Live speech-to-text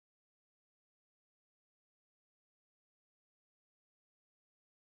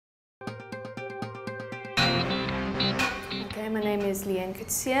Okay, my name is Leanne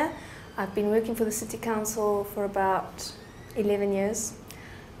Kutsia. I've been working for the City Council for about 11 years,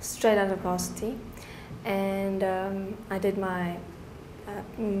 straight out of varsity. And I did my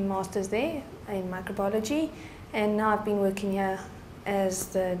master's there in microbiology, and now I've been working here as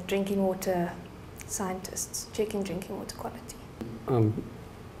the drinking water scientist, checking drinking water quality. I'm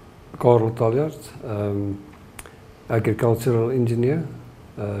Karel Taljaard, agricultural engineer,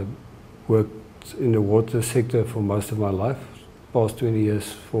 worked in the water sector for most of my life, past 20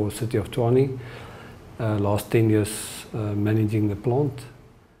 years for City of Tshwane, last 10 years managing the plant.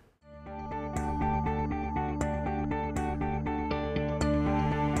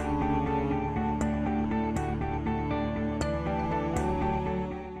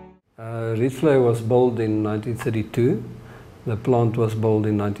 Rietvlei was built in 1932. The plant was built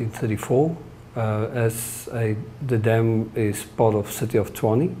in 1934. The dam is part of City of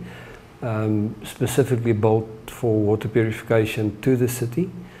Tshwane, specifically built for water purification to the city.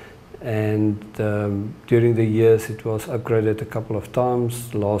 And during the years it was upgraded a couple of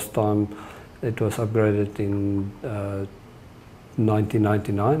times. Last time it was upgraded in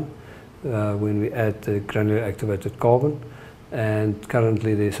 1999 when we add the granular activated carbon. And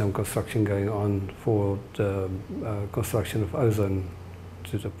currently there's some construction going on for the construction of ozone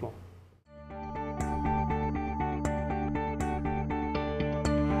to the plant.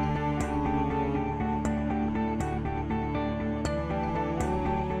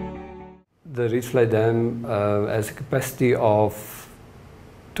 The Rietvlei Dam has a capacity of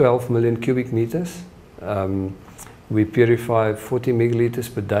 12 million cubic meters. We purify 40 megalitres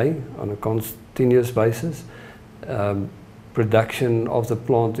per day on a continuous basis. Production of the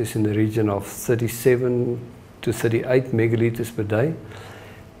plant is in the region of 37 to 38 megalitres per day.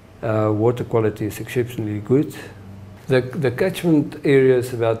 Water quality is exceptionally good. The catchment area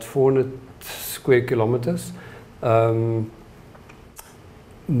is about 400 square kilometers.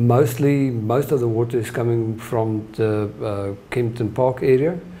 Most of the water is coming from the Kempton Park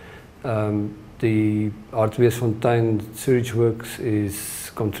area. The Rietvlei sewage works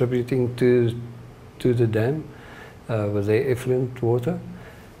is contributing to the dam with their effluent water.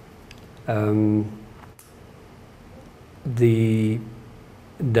 The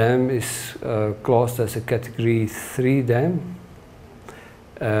dam is classed as a Category 3 dam.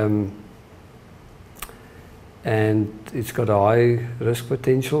 And it's got a high risk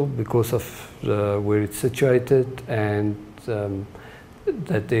potential because of where it's situated, and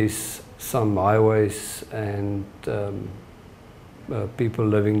that there's some highways and people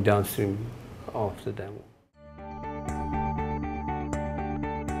living downstream of the dam.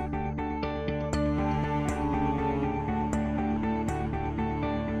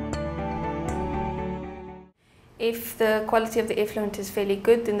 If the quality of the effluent is fairly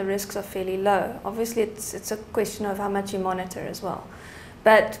good, then the risks are fairly low. Obviously, it's a question of how much you monitor as well.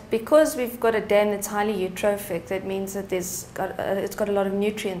 But because we've got a dam that's highly eutrophic, that means that it's got a lot of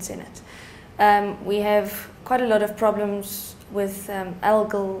nutrients in it. We have quite a lot of problems with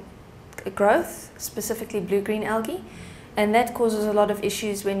algal growth, specifically blue-green algae, and that causes a lot of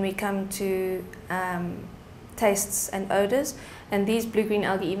issues when we come to tastes and odors, and these blue-green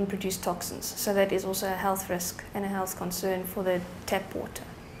algae even produce toxins, so that is also a health risk and a health concern for the tap water.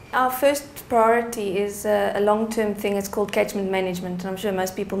 Our first priority is a long-term thing. It's called catchment management, and I'm sure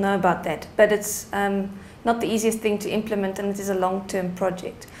most people know about that, but it's not the easiest thing to implement, and it is a long-term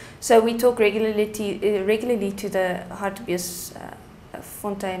project. So we talk regularly to the Hartbeespoort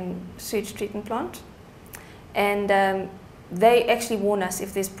Fontaine sewage treatment plant, and they actually warn us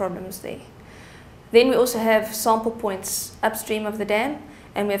if there's problems there. Then we also have sample points upstream of the dam,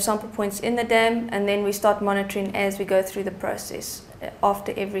 and we have sample points in the dam, and then we start monitoring as we go through the process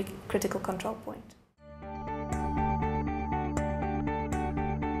after every critical control point.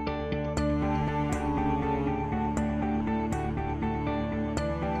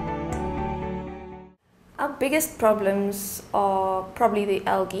 Our biggest problems are probably the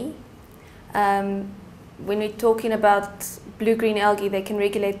algae. When we're talking about blue-green algae, they can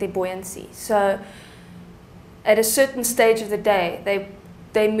regulate their buoyancy. So at a certain stage of the day,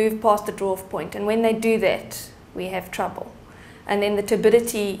 they move past the draw-off point, and when they do that, we have trouble. And then the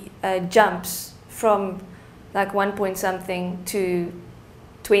turbidity jumps from like 1 point something to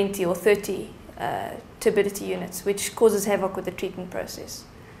 20 or 30 turbidity units, which causes havoc with the treatment process.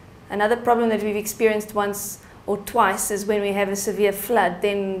 Another problem that we've experienced once or twice is when we have a severe flood,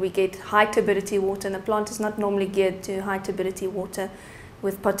 then we get high turbidity water, and the plant is not normally geared to high turbidity water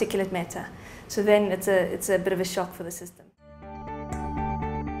with particulate matter. So then it's a bit of a shock for the system.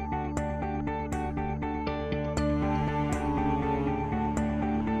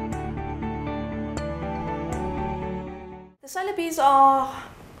 Solar bees are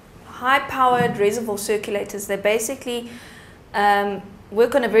high-powered reservoir circulators. They basically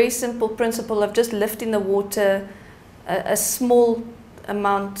work on a very simple principle of just lifting the water a small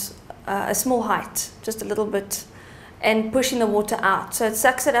amount, a small height, just a little bit, and pushing the water out. So it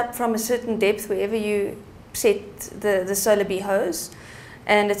sucks it up from a certain depth wherever you set the solar bee hose,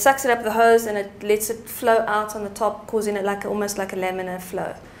 and it sucks it up the hose and it lets it flow out on the top, causing it almost like a laminar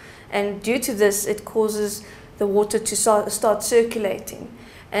flow. And due to this, it causes the water to start circulating,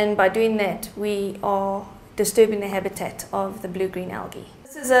 and by doing that we are disturbing the habitat of the blue-green algae.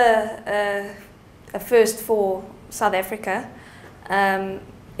 This is a first for South Africa.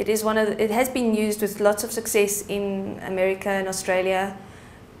 It has been used with lots of success in America and Australia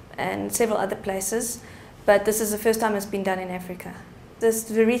and several other places, but this is the first time it's been done in Africa. The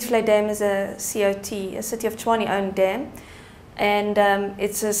Rietvlei Dam is a COT, a City of Tshwane owned dam, and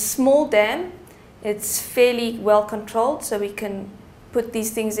it's a small dam. It's fairly well controlled, so we can put these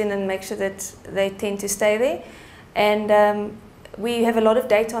things in and make sure that they tend to stay there. And we have a lot of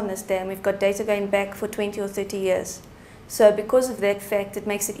data on this dam. We've got data going back for 20 or 30 years. So because of that fact, it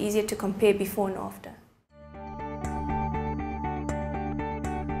makes it easier to compare before and after.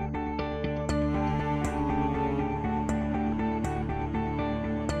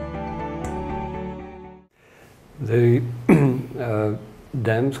 The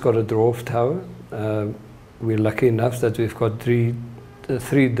dam's got a draw-off tower. We're lucky enough that we've got three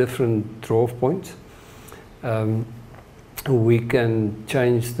different draw-off points. We can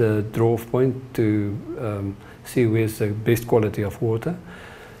change the draw-off point to see where's the best quality of water.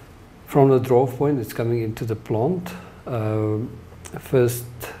 From the draw-off point, it's coming into the plant. First,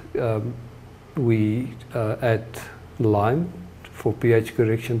 we add lime for pH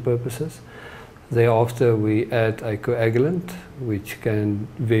correction purposes. Thereafter, we add a coagulant, which can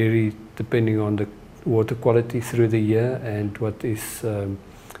vary depending on the water quality through the year and what is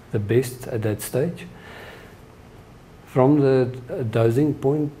the best at that stage. From the dosing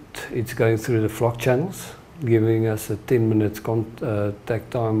point, it's going through the flock channels, giving us a 10 minutes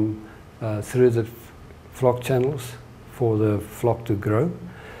contact time through the flock channels for the flock to grow.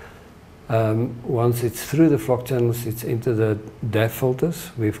 Once it's through the flock channels, it's into the DAF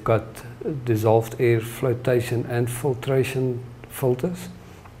filters. We've got dissolved air flotation and filtration filters,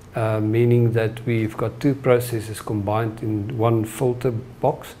 meaning that we've got two processes combined in one filter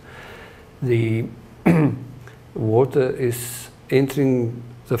box. The water is entering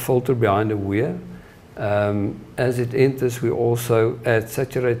the filter behind a weir. As it enters, we also add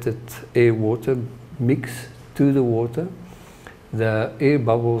saturated air water mix to the water. The air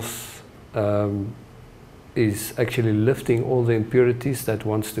bubbles is actually lifting all the impurities that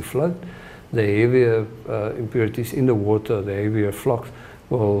wants to float. The heavier impurities in the water, the heavier flocks,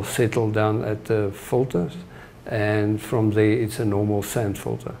 will settle down at the filters, and from there it's a normal sand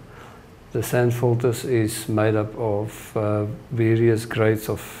filter. The sand filters is made up of various grades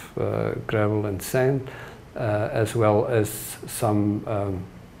of gravel and sand, as well as some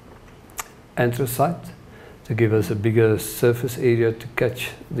anthracite to give us a bigger surface area to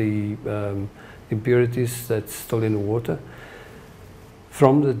catch the impurities that's still in the water.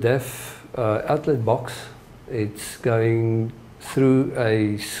 From the DAF outlet box, it's going through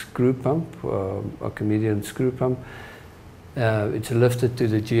a screw pump, a Canadian screw pump. It's lifted to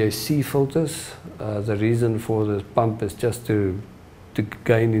the GAC filters. The reason for the pump is just to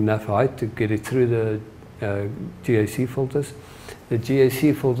gain enough height to get it through the GAC filters. The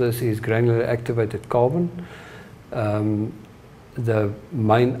GAC filters is granular activated carbon. The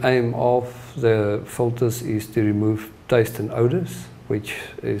main aim of the filters is to remove taste and odors, which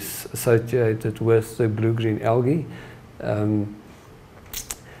is associated with the blue-green algae.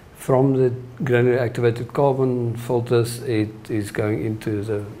 From the granular activated carbon filters, it is going into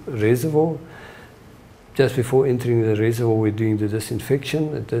the reservoir. Just before entering the reservoir, we're doing the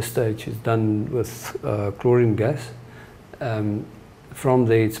disinfection. At this stage, it's done with chlorine gas. From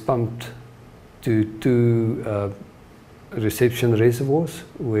there, it's pumped to two reception reservoirs,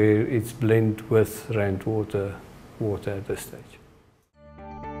 where it's blended with rainwater at this stage.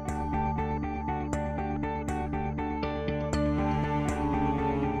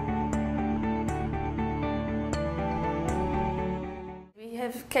 We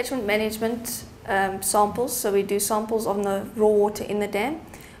have catchment management samples, so we do samples on the raw water in the dam.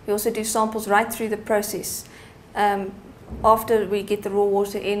 We also do samples right through the process. After we get the raw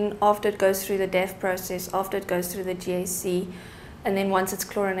water in, after it goes through the DAF process, after it goes through the GAC, and then once it's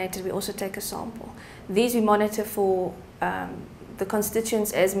chlorinated, we also take a sample. These we monitor for the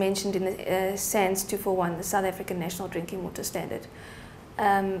constituents as mentioned in the SANS 241, the South African National Drinking Water Standard.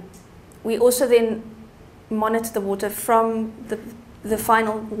 We also then monitor the water from the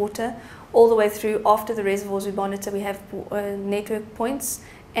final water all the way through. After the reservoirs we monitor, we have network points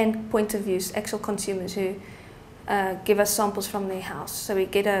and point of use, actual consumers who give us samples from their house. So we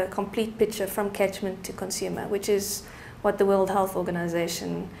get a complete picture from catchment to consumer, which is what the World Health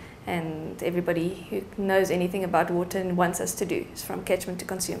Organization and everybody who knows anything about water and wants us to do, is from catchment to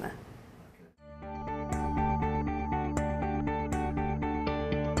consumer.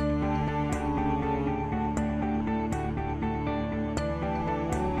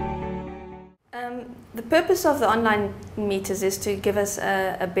 The purpose of the online meters is to give us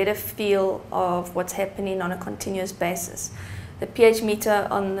a better feel of what's happening on a continuous basis. The pH meter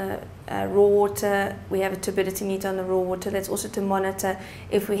on the raw water, we have a turbidity meter on the raw water. That's also to monitor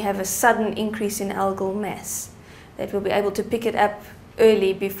if we have a sudden increase in algal mass, that we'll be able to pick it up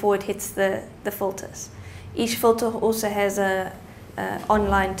early before it hits the filters. Each filter also has a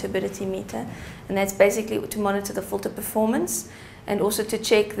online turbidity meter, and that's basically to monitor the filter performance and also to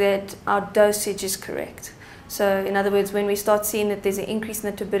check that our dosage is correct. So in other words, when we start seeing that there's an increase in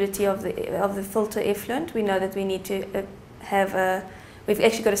the turbidity of the filter effluent, we know that we need to we've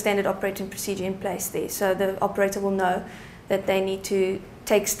actually got a standard operating procedure in place there. So the operator will know that they need to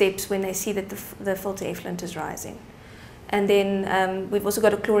take steps when they see that the filter effluent is rising. And then we've also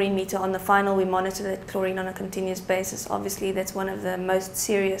got a chlorine meter on the final. We monitor that chlorine on a continuous basis. Obviously, that's one of the most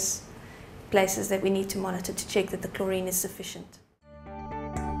serious places that we need to monitor to check that the chlorine is sufficient.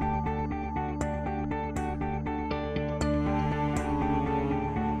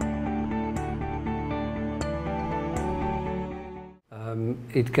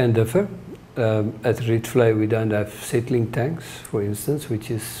 It can differ. At Rietvlei we don't have settling tanks, for instance, which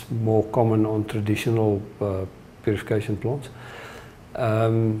is more common on traditional purification plants.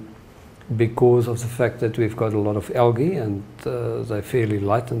 Because of the fact that we've got a lot of algae and they're fairly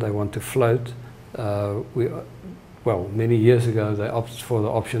light and they want to float, well, many years ago they opted for the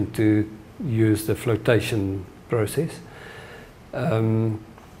option to use the flotation process.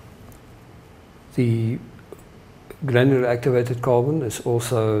 The granular activated carbon is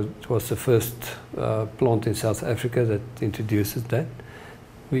also, it was the first plant in South Africa that introduces that.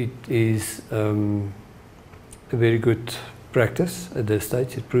 It is a very good practice at this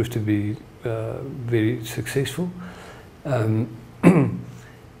stage. It proved to be very successful.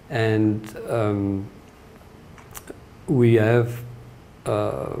 We have,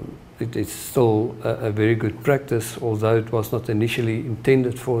 it is still a very good practice, although it was not initially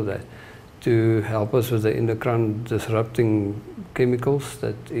intended for that, to help us with the endocrine disrupting chemicals.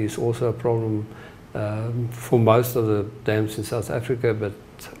 That is also a problem for most of the dams in South Africa, but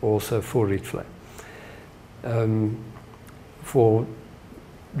also for Rietvlei. For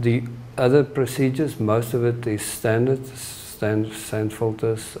the other procedures, most of it is standard sand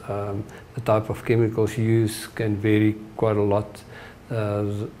filters. The type of chemicals used can vary quite a lot.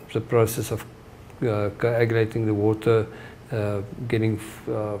 The process of coagulating the water, getting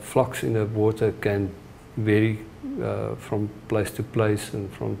flux in the water can vary from place to place and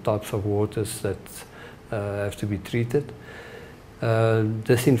from types of waters that have to be treated.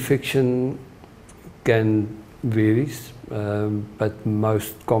 Disinfection can vary, but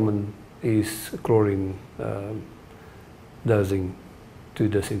most common is chlorine dosing to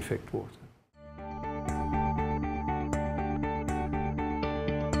disinfect water.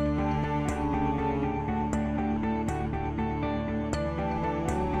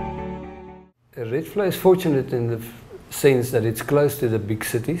 Rietvlei is fortunate in the sense that it's close to the big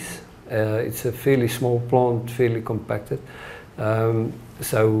cities. It's a fairly small plant, fairly compacted.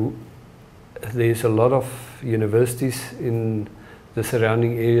 So there's a lot of universities in the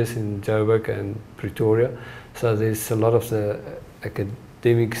surrounding areas in Joburg and Pretoria. So there's a lot of the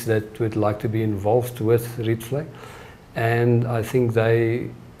academics that would like to be involved with Rietvlei. And I think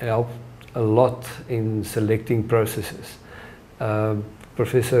they help a lot in selecting processes.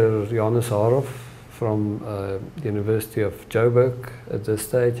 Professor Johannes Haroff from the University of Joburg at this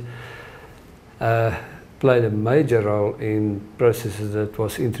stage played a major role in processes that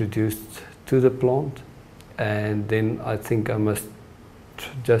was introduced to the plant. And then I think I must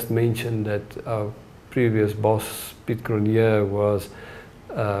just mention that our previous boss, Piet Cronje, was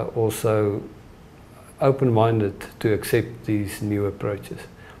also open-minded to accept these new approaches.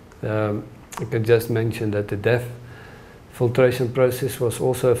 I can just mention that the DAF filtration process was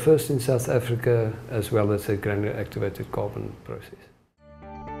also a first in South Africa, as well as the granular activated carbon process.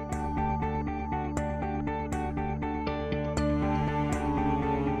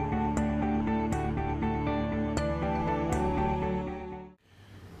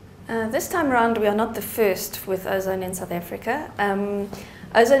 This time around we are not the first with ozone in South Africa.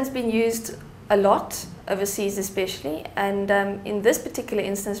 Ozone's been used a lot overseas especially, and in this particular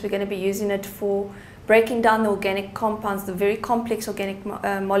instance we're going to be using it for breaking down the organic compounds, the very complex organic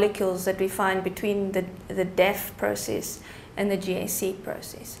molecules that we find between the DAF process and the GAC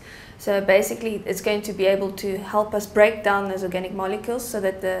process. So basically it's going to be able to help us break down those organic molecules so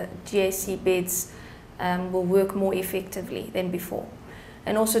that the GAC beds will work more effectively than before,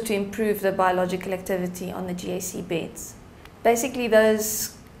 and also to improve the biological activity on the GAC beds. Basically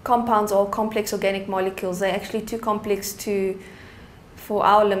those compounds or complex organic molecules, they're actually too complex for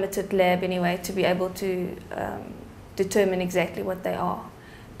our limited lab anyway to be able to determine exactly what they are.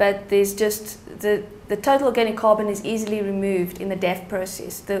 But there's just the total organic carbon is easily removed in the DAF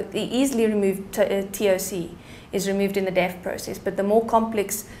process. The easily removed TOC is removed in the DAF process, but the more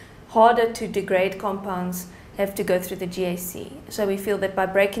complex, harder to degrade compounds have to go through the GAC. So we feel that by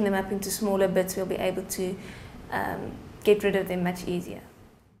breaking them up into smaller bits, we'll be able to get rid of them much easier.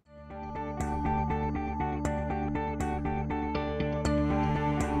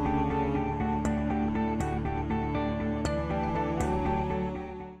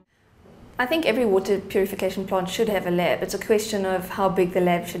 I think every water purification plant should have a lab. It's a question of how big the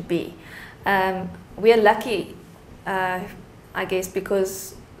lab should be. We are lucky, I guess,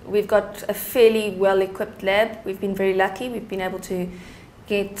 because we've got a fairly well-equipped lab. We've been very lucky. We've been able to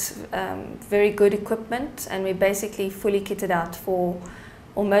get very good equipment, and we're basically fully kitted out for,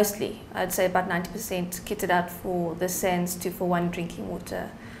 or mostly, I'd say about 90% kitted out for the SANS 2-for-1 drinking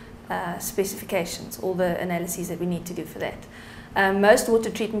water specifications, all the analyses that we need to do for that. Most water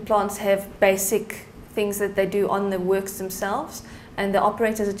treatment plants have basic things that they do on the works themselves, and the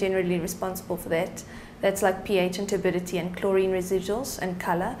operators are generally responsible for that. That's like pH and turbidity and chlorine residuals and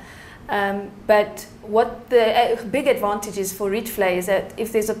colour. But what the big advantage is for Rietvlei is that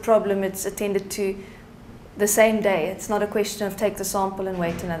if there's a problem, it's attended to the same day. It's not a question of take the sample and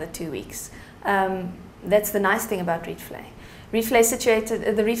wait another 2 weeks. That's the nice thing about Rietvlei.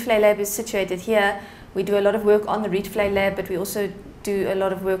 The Rietvlei lab is situated here. We do a lot of work on the Rietvlei lab, but we also do a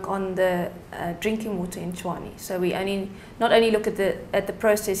lot of work on the drinking water in Tshwane. So we not only look at the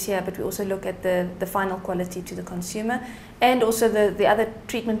process here, but we also look at the final quality to the consumer, and also the other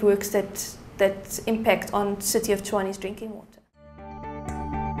treatment works that impact on City of Tshwane's drinking water.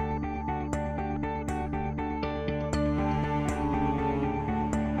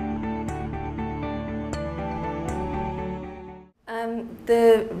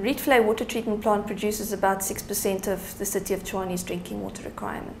 The Rietvlei water treatment plant produces about 6% of the City of Tshwane's drinking water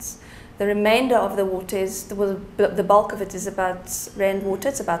requirements. The remainder of the water the bulk of it is about Rand water,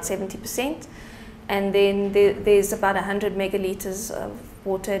 it's about 70%. And then there's about 100 megalitres of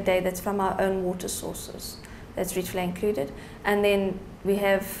water a day that's from our own water sources. That's Rietvlei included. And then we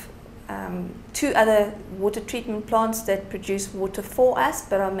have 2 other water treatment plants that produce water for us,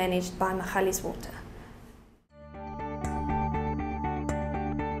 but are managed by Magali's Water.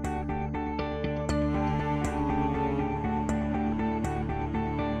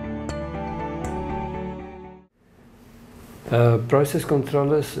 Process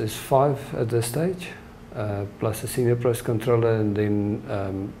controllers is 5 at this stage, plus a senior process controller, and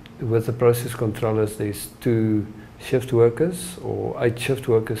then with the process controllers there's 2 shift workers, or 8 shift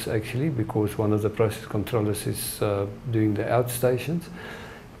workers actually, because one of the process controllers is doing the outstations.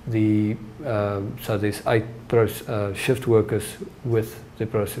 So there's 8 shift workers with the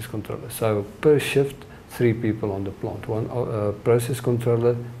process controller. So per shift, 3 people on the plant, 1 process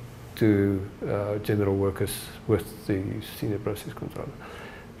controller, 2 general workers with the senior process controller.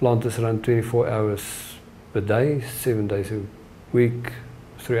 Plant is run 24 hours per day, 7 days a week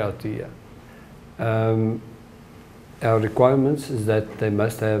throughout the year. Our requirements is that they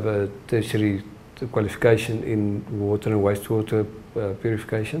must have a tertiary qualification in water and wastewater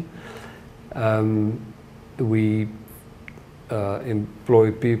purification. We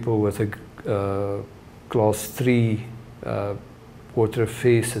employ people with a Class 3 Water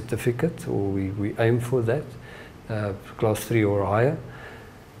Affairs certificate, or we aim for that, Class 3 or higher.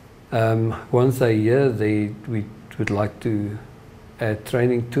 Once a year, we would like to add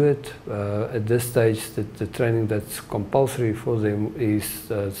training to it. At this stage, the training that's compulsory for them is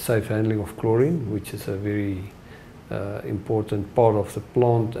safe handling of chlorine, which is a very important part of the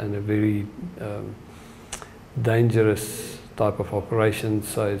plant and a very dangerous type of operation,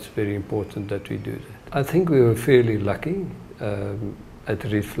 so it's very important that we do that. I think we were fairly lucky at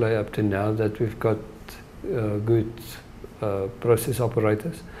Rietvlei up to now that we've got good process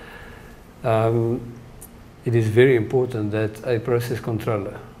operators. It is very important that a process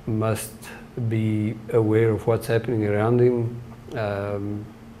controller must be aware of what's happening around him,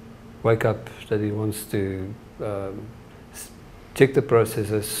 wake up that he wants to check the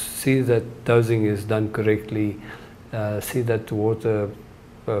processes, see that dosing is done correctly, see that the water,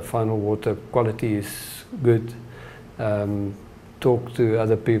 final water quality is good, talk to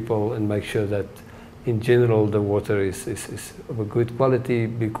other people and make sure that in general the water is of a good quality,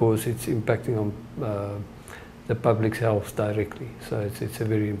 because it's impacting on the public's health directly. So it's a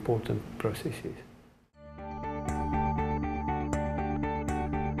very important process. Yes.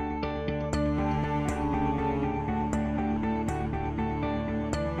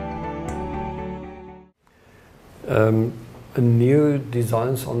 New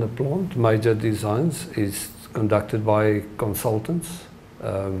designs on the plant, major designs, is conducted by consultants.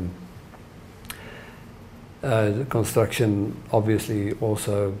 The construction, obviously,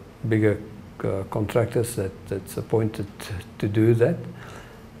 also bigger contractors that's appointed to do that.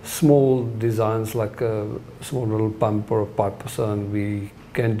 Small designs like a small little pump or a pipe or so on, we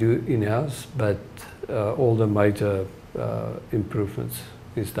can do in-house, but all the major improvements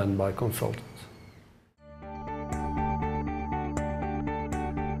is done by consultants.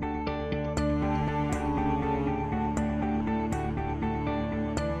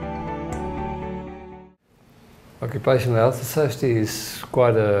 Occupational health and safety is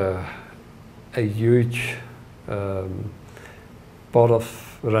quite a huge part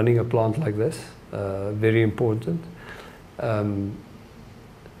of running a plant like this, very important.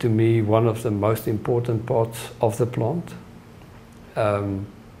 To me, one of the most important parts of the plant.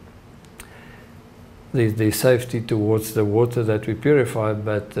 The safety towards the water that we purify,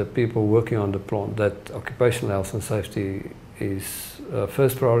 but the people working on the plant, that occupational health and safety is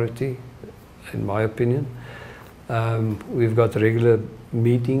first priority, in my opinion. We've got regular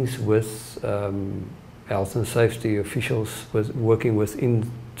meetings with health and safety officials working within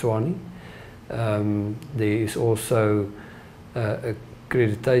Tshwane. There is also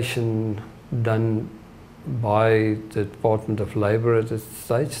accreditation done by the Department of Labour at this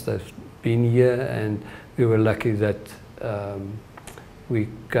stage. They've been here, and we were lucky that we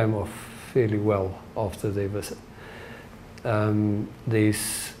came off fairly well after their visit.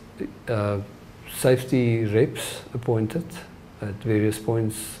 There's safety reps appointed at various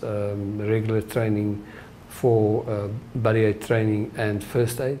points, regular training for body aid training and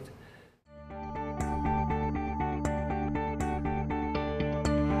first aid.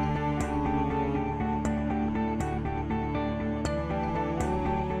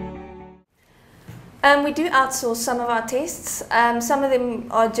 We do outsource some of our tests. Some of them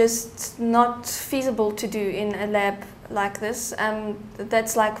are just not feasible to do in a lab like this.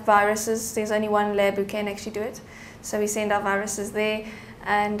 That's like viruses. There's only one lab who can actually do it. So we send our viruses there.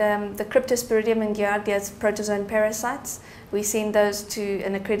 And the Cryptosporidium and Giardia's protozoan parasites, we send those to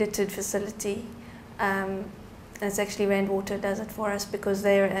an accredited facility. And it's actually Randwater does it for us because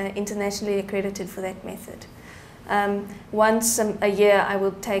they're internationally accredited for that method. Once a year I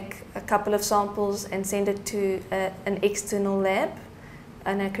will take a couple of samples and send it to an external lab,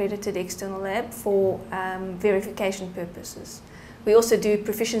 an accredited external lab for verification purposes. We also do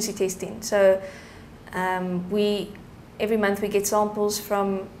proficiency testing. So every month we get samples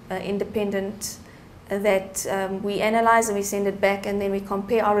from independent that we analyze and we send it back, and then we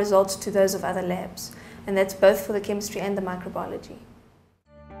compare our results to those of other labs. And that's both for the chemistry and the microbiology.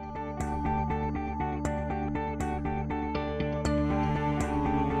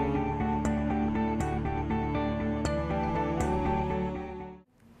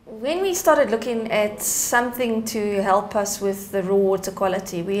 When we started looking at something to help us with the raw water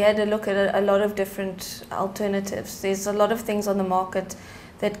quality, we had a look at a lot of different alternatives. There's a lot of things on the market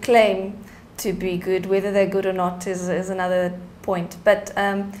that claim to be good. Whether they're good or not is another point. But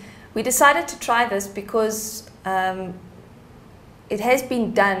we decided to try this because it has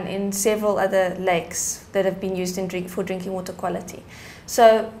been done in several other lakes that have been used for drinking water quality.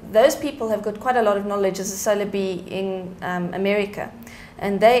 So those people have got quite a lot of knowledge as a solar bee in America.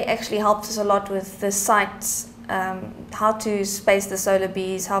 And they actually helped us a lot with the sites, how to space the solar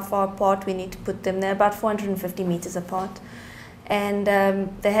bees, how far apart we need to put them. They're about 450 meters apart. And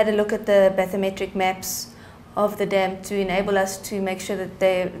they had a look at the bathymetric maps of the dam to enable us to make sure that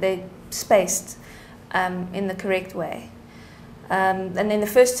they're spaced in the correct way. And then the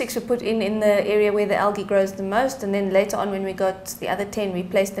first 6 were put in the area where the algae grows the most, and then later on when we got the other 10, we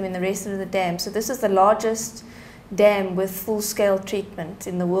placed them in the rest of the dam. So this is the largest dam with full-scale treatment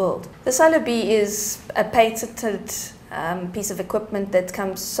in the world. The solar bee is a patented piece of equipment that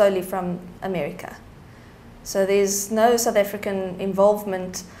comes solely from America. So there's no South African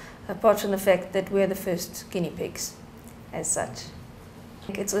involvement apart from the fact that we're the first guinea pigs as such.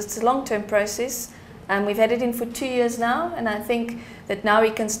 It's a long-term process. We've had it in for 2 years now, and I think that now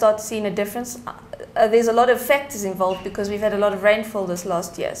we can start seeing a difference. there's a lot of factors involved because we've had a lot of rainfall this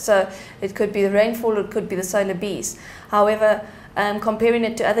last year. So it could be the rainfall, it could be the solar bees. However, comparing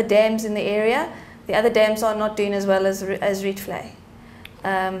it to other dams in the area, the other dams are not doing as well as Rietvlei.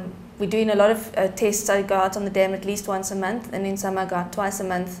 We're doing a lot of tests. I go out on the dam at least once a month, and in summer I go out twice a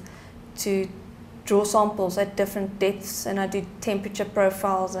month to draw samples at different depths, and I do temperature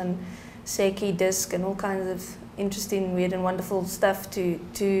profiles and Secchi disc and all kinds of interesting, weird and wonderful stuff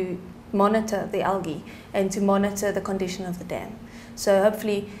to monitor the algae and to monitor the condition of the dam. So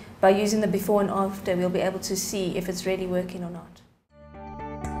hopefully by using the before and after we'll be able to see if it's really working or not.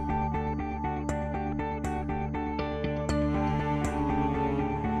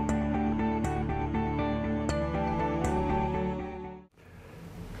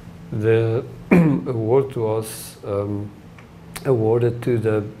 The award was awarded to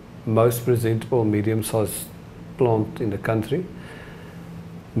the most presentable medium-sized plant in the country,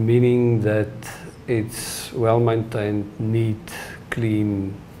 meaning that it's well maintained, neat,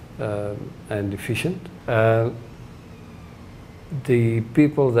 clean and efficient. The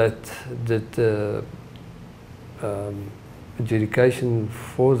people that did the adjudication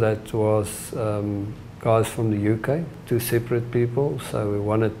for that was guys from the UK, two separate people, so we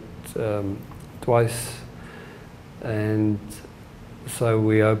won it twice, and so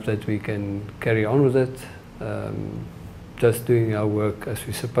we hope that we can carry on with it, just doing our work as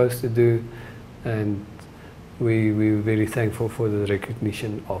we're supposed to do, and we're very thankful for the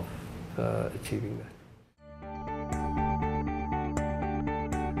recognition of achieving that.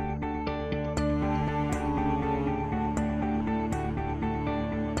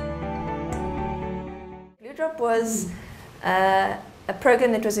 Blue Drop was a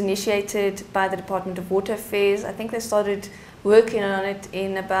program that was initiated by the Department of Water Affairs. I think they started working on it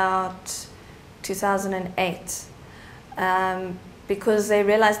in about 2008 because they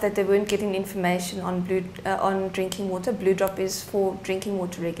realized that they weren't getting information on drinking water. Blue Drop is for drinking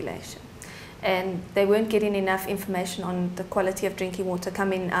water regulation, and they weren't getting enough information on the quality of drinking water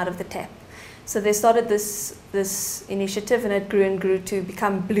coming out of the tap. So they started this initiative, and it grew and grew to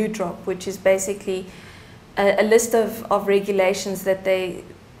become Blue Drop, which is basically a list of regulations that they,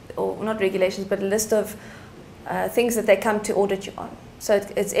 or not regulations, but a list of things that they come to audit you on. So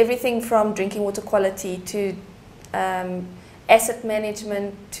it's everything from drinking water quality to asset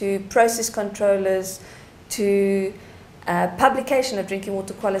management to process controllers to publication of drinking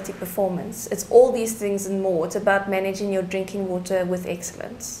water quality performance. It's all these things and more. It's about managing your drinking water with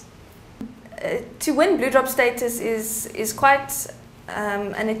excellence. To win Blue Drop status is quite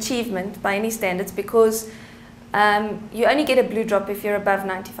an achievement by any standards, because you only get a Blue Drop if you're above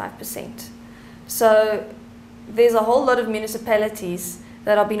 95%. So there's a whole lot of municipalities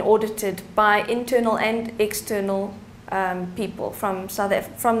that are being audited by internal and external people from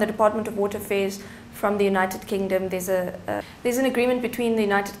the Department of Water Affairs, from the United Kingdom. There's an agreement between the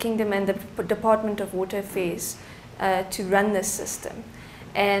United Kingdom and the Department of Water Affairs to run this system,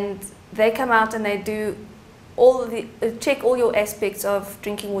 and they come out and they do check all your aspects of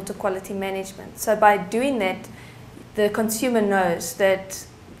drinking water quality management. So by doing that, the consumer knows that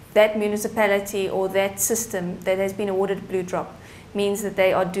that municipality or that system that has been awarded Blue Drop means that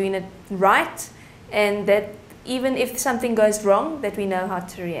they are doing it right, and that even if something goes wrong, that we know how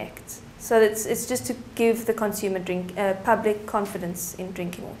to react. So it's just to give the consumer public confidence in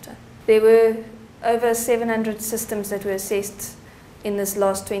drinking water. There were over 700 systems that were assessed in this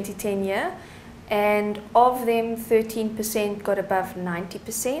last 2010 year, and of them 13% got above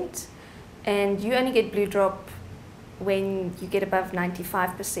 90%, and you only get Blue Drop when you get above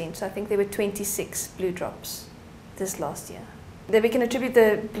 95%. So I think there were 26 Blue Drops this last year. That we can attribute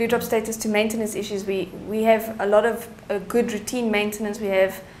the Blue Drop status to maintenance issues. We have a lot of good routine maintenance. We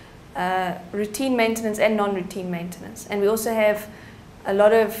have routine maintenance and non-routine maintenance, and we also have a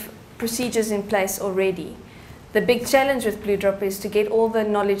lot of procedures in place already. The big challenge with Blue Drop is to get all the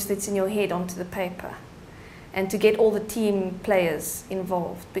knowledge that's in your head onto the paper, and to get all the team players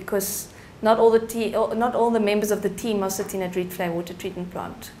involved, because not all the members of the team are sitting at Rietvlei Water Treatment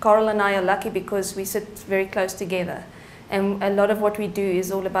Plant. Carl and I are lucky because we sit very close together, and a lot of what we do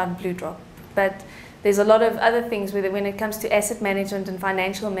is all about Blue Drop. But there's a lot of other things when it comes to asset management and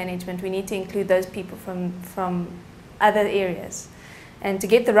financial management, we need to include those people from other areas. And to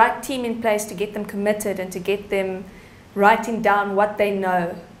get the right team in place, to get them committed, and to get them writing down what they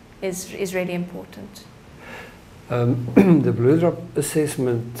know is really important. The Blue Drop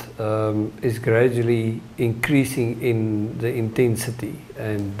assessment is gradually increasing in the intensity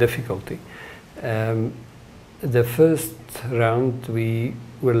and difficulty. The first round, we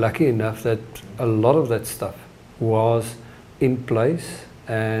were lucky enough that a lot of that stuff was in place,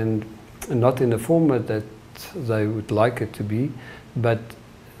 and not in the format that they would like it to be, but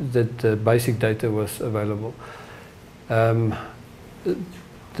that the basic data was available. The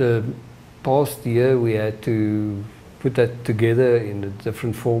past year we had to put that together in a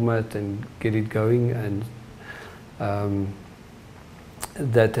different format and get it going, and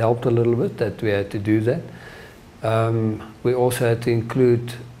that helped a little bit that we had to do that. We also had to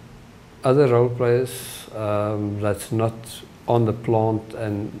include other role players that's not on the plant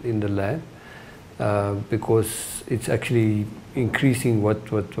and in the lab, because it's actually increasing what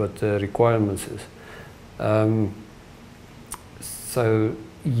the requirements is. So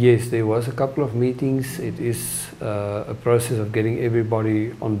yes, there was a couple of meetings. It is a process of getting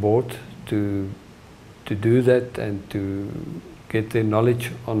everybody on board to do that and to get their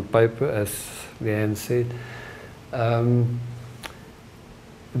knowledge on paper, as Leanne said.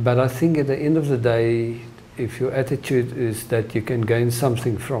 But I think at the end of the day, if your attitude is that you can gain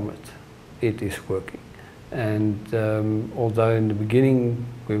something from it, it is working. And although in the beginning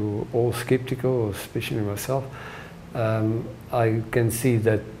we were all skeptical, especially myself, I can see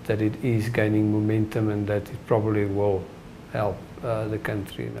that it is gaining momentum and that it probably will help the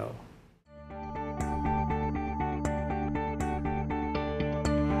country now.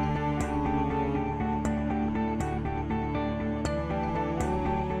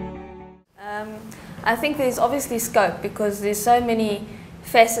 I think there's obviously scope, because there's so many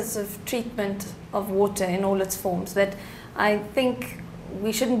facets of treatment of water in all its forms that I think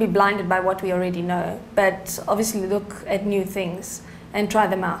we shouldn't be blinded by what we already know, but obviously look at new things and try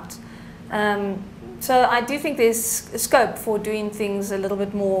them out. So I do think there's scope for doing things a little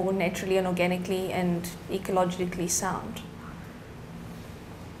bit more naturally and organically and ecologically sound.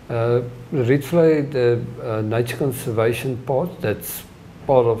 Rietvlei, the nature conservation part, that's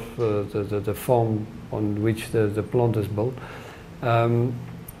part of the farm on which the plant is built,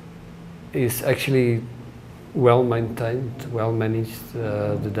 is actually well maintained, well managed.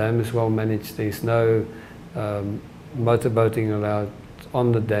 The dam is well managed. There's no motorboating allowed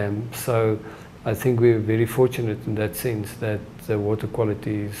on the dam. So I think we're very fortunate in that sense that the water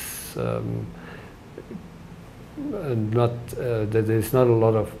quality is that there's not a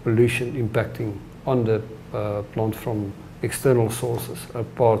lot of pollution impacting on the plant from external sources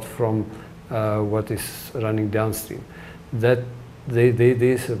apart from what is running downstream. That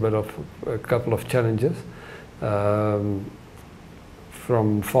there's a couple of challenges from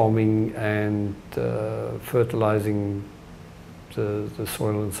farming and fertilizing the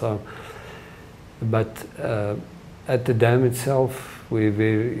soil and so on. But at the dam itself, we're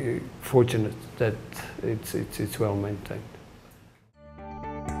very fortunate that it's well maintained.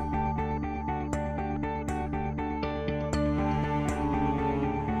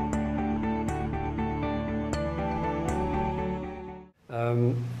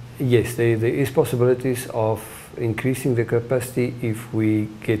 Yes, there is possibilities of increasing the capacity if we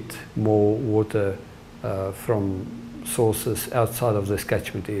get more water from sources outside of this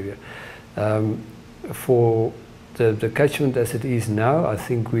catchment area. For the catchment as it is now, I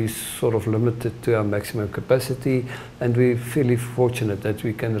think we're sort of limited to our maximum capacity, and we're fairly fortunate that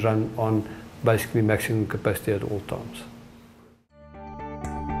we can run on basically maximum capacity at all times.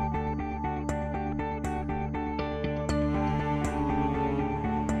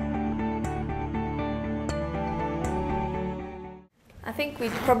 I think we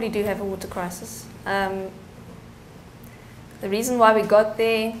probably do have a water crisis. The reason why we got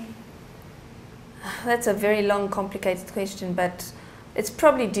there, that's a very long, complicated question, but it's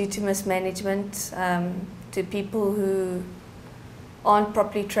probably due to mismanagement, to people who aren't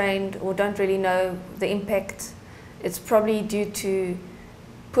properly trained or don't really know the impact. It's probably due to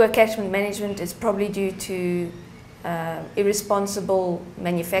poor catchment management. It's probably due to irresponsible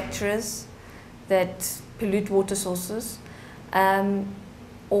manufacturers that pollute water sources,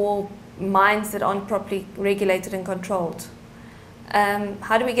 or mines that aren't properly regulated and controlled.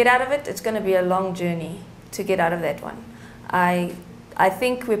 How do we get out of it? It's going to be a long journey to get out of that one. I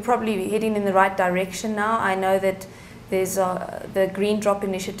think we're probably heading in the right direction now. I know that there's the Green Drop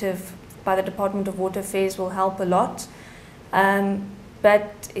initiative by the Department of Water Affairs will help a lot,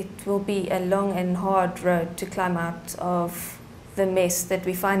 but it will be a long and hard road to climb out of the mess that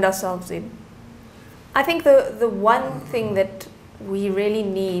we find ourselves in. I think the one thing that we really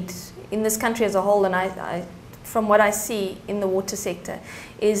need in this country as a whole, and from what I see in the water sector,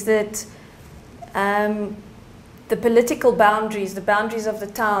 is that the political boundaries, the boundaries of the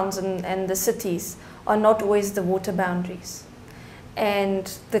towns and the cities are not always the water boundaries.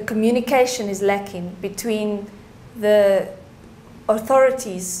 And the communication is lacking between the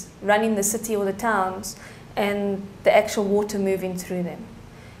authorities running the city or the towns and the actual water moving through them.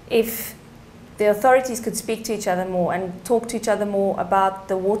 if the authorities could speak to each other more and talk to each other more about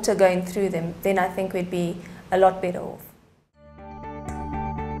the water going through them, then I think we'd be a lot better off.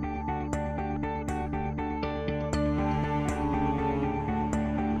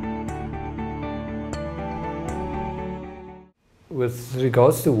 With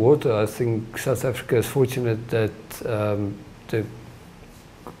regards to water, I think South Africa is fortunate that the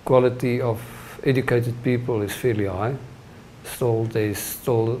quality of educated people is fairly high. There's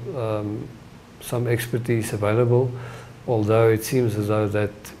still some expertise available, although it seems as though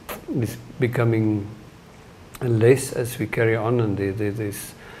that is becoming less as we carry on, and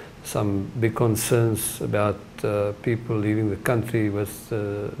there's some big concerns about people leaving the country with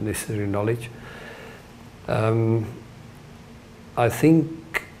necessary knowledge. I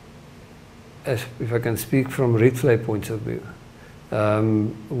think, if I can speak from Rietvlei point of view,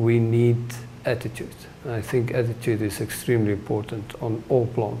 we need attitude. I think attitude is extremely important on all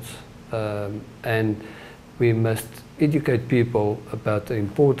plants, and we must educate people about the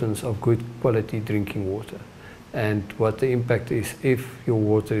importance of good quality drinking water and what the impact is if your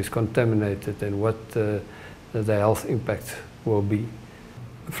water is contaminated, and what the health impact will be.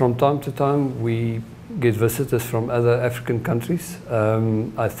 From time to time we get visitors from other African countries.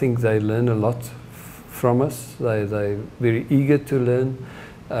 I think they learn a lot from us. They're very eager to learn.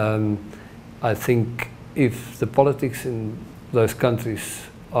 I think if the politics in those countries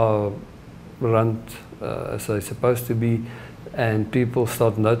are run as they're supposed to be, and people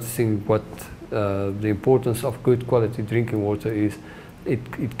start noticing what the importance of good quality drinking water is,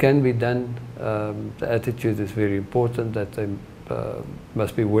 it can be done. The attitude is very important, that they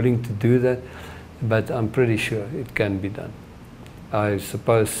must be willing to do that, but I'm pretty sure it can be done. I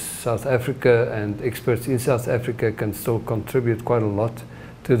suppose South Africa and experts in South Africa can still contribute quite a lot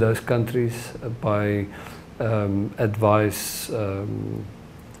to those countries by advice,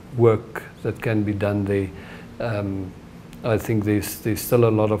 work that can be done there. I think there's still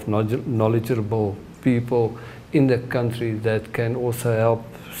a lot of knowledgeable people in the country that can also help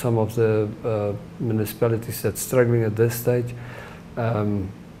some of the municipalities that's struggling at this stage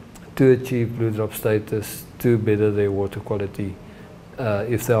to achieve blue drop status, to better their water quality,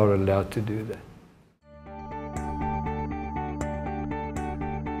 if they are allowed to do that.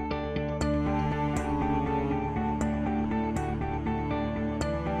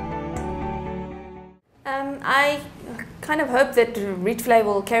 I kind of hope that Rietvlei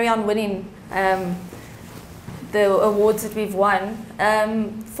will carry on winning the awards that we've won.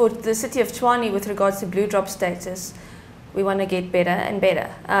 For the city of Tshwane, with regards to blue drop status, we want to get better and better.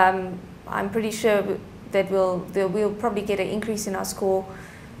 I'm pretty sure that we'll probably get an increase in our score.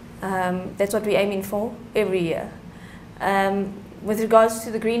 That's what we're aiming for every year. With regards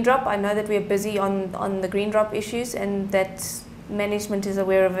to the green drop, I know that we're busy on the green drop issues, and that management is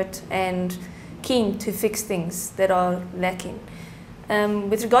aware of it and keen to fix things that are lacking.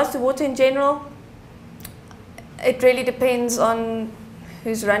 With regards to water in general, it really depends on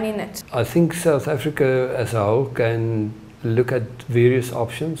who's running it. I think South Africa as a whole can look at various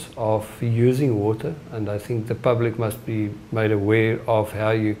options of using water, and I think the public must be made aware of how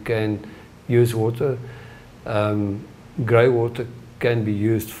you can use water. Grey water can be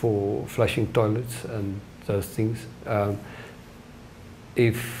used for flushing toilets and those things.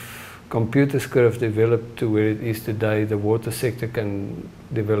 If computers could have developed to where it is today, the water sector can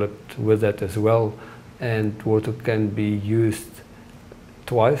develop with that as well, and water can be used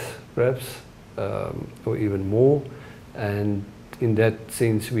twice perhaps, or even more, and in that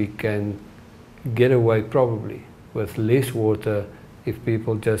sense we can get away probably with less water if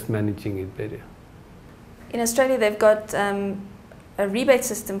people just managing it better. In Australia they've got a rebate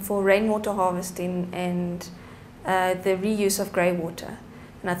system for rainwater harvesting and the reuse of grey water.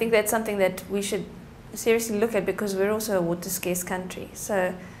 And I think that's something that we should seriously look at, because we're also a water scarce country.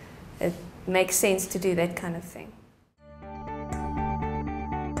 So it makes sense to do that kind of thing.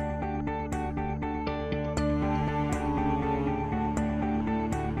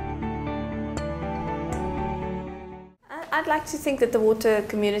 I'd like to think that the water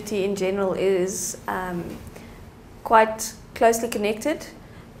community in general is quite closely connected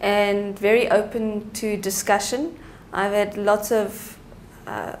and very open to discussion. I've had lots of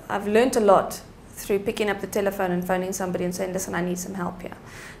I've learned a lot through picking up the telephone and phoning somebody and saying, listen, I need some help here.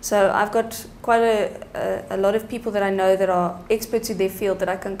 So I've got quite a lot of people that I know that are experts in their field that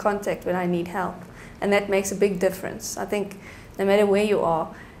I can contact when I need help. And that makes a big difference. I think no matter where you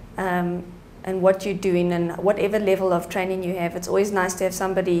are and what you're doing and whatever level of training you have, it's always nice to have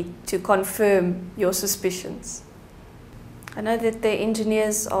somebody to confirm your suspicions. I know that the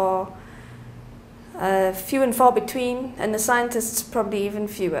engineers are few and far between, and the scientists probably even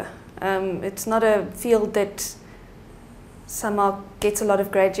fewer. It's not a field that somehow gets a lot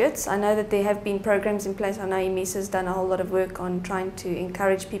of graduates. I know that there have been programs in place. I know ECSA has done a whole lot of work on trying to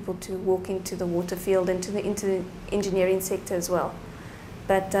encourage people to walk into the water field and into the engineering sector as well.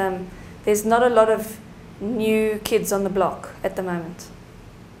 But there's not a lot of new kids on the block at the moment.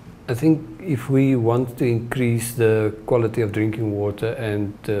 I think if we want to increase the quality of drinking water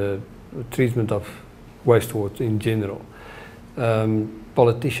and treatment of wastewater in general,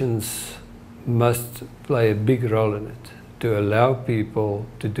 politicians must play a big role in it to allow people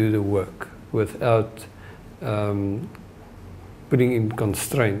to do the work without putting in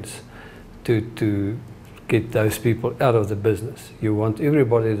constraints to get those people out of the business. You want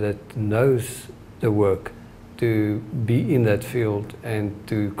everybody that knows the work to be in that field and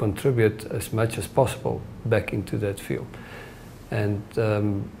to contribute as much as possible back into that field. And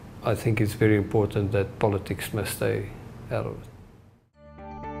I think it's very important that politics must stay out of it.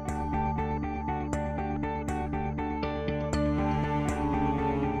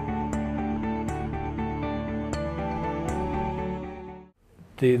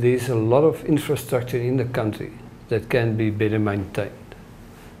 There's a lot of infrastructure in the country that can be better maintained.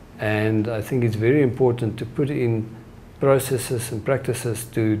 And I think it's very important to put in processes and practices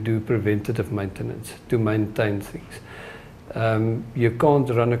to do preventative maintenance, to maintain things. You can't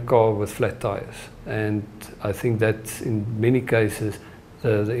run a car with flat tires. And I think that in many cases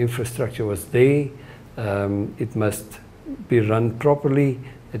the infrastructure was there. It must be run properly.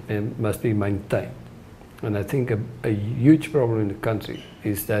 It must be maintained. And I think a huge problem in the country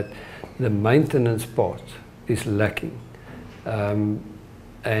is that the maintenance part is lacking.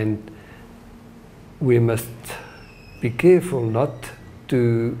 And we must be careful not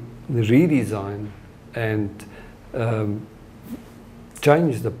to redesign and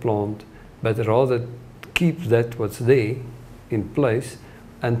change the plant, but rather keep that what's there in place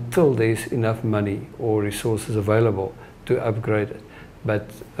until there's enough money or resources available to upgrade it. But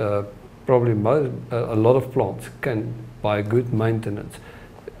probably a lot of plants can, by good maintenance,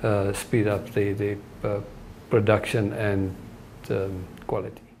 speed up their production and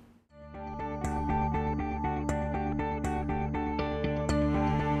quality.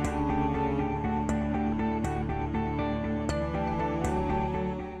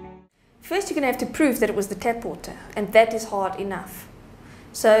 First, you're going to have to prove that it was the tap water, and that is hard enough.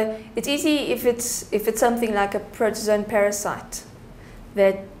 So it's easy if it's something like a protozoan parasite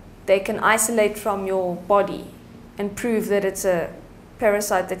that they can isolate from your body and prove that it's a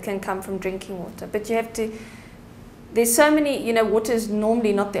parasite that can come from drinking water. But you have to, there's so many, water is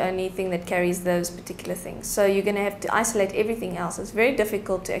normally not the only thing that carries those particular things. So you're going to have to isolate everything else. It's very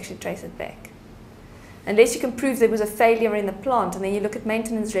difficult to actually trace it back. Unless you can prove there was a failure in the plant, and then you look at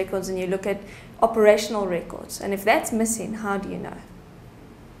maintenance records and you look at operational records. And if that's missing, how do you know?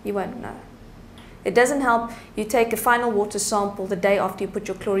 You won't know. It doesn't help you take a final water sample the day after you put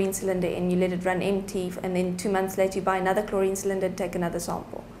your chlorine cylinder in, you let it run empty, and then 2 months later you buy another chlorine cylinder and take another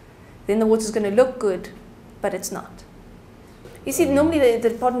sample. Then the water's going to look good, but it's not. You see, normally the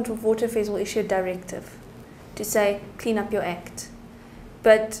Department of Water Affairs will issue a directive to say, clean up your act.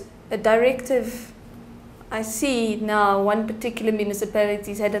 But a directive, I see now one particular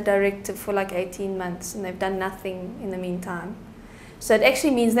municipality's had a directive for like 18 months and they've done nothing in the meantime. So it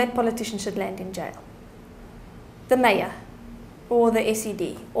actually means that politician should land in jail. The mayor or the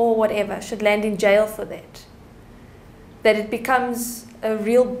SED or whatever should land in jail for that. That it becomes a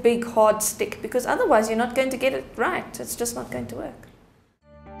real big hard stick, because otherwise you're not going to get it right. It's just not going to work.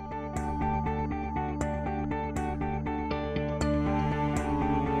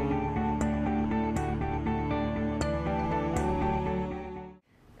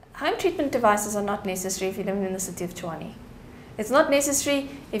 Home treatment devices are not necessary if you live in the city of Tshwane. It's not necessary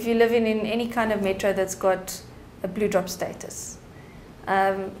if you live in any kind of metro that's got a blue drop status.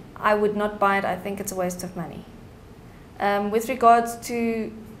 I would not buy it. I think it's a waste of money. With regards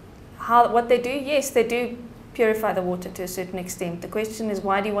to what they do, yes, they do purify the water to a certain extent. The question is,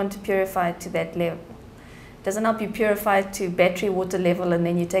 why do you want to purify it to that level? It doesn't help you purify it to battery water level and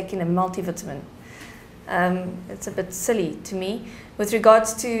then you take in a multivitamin. It's a bit silly to me. With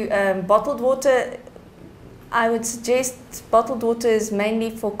regards to bottled water, I would suggest bottled water is mainly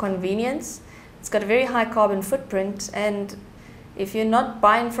for convenience. It's got a very high carbon footprint, and if you're not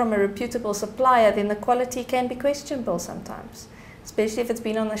buying from a reputable supplier, then the quality can be questionable sometimes, especially if it's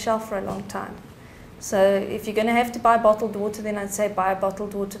been on the shelf for a long time. So if you're going to have to buy bottled water, then I'd say buy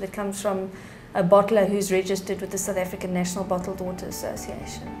bottled water that comes from a bottler who's registered with the South African National Bottled Water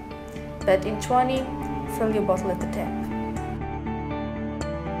Association. But in Tshwane, fill your bottle at the tap.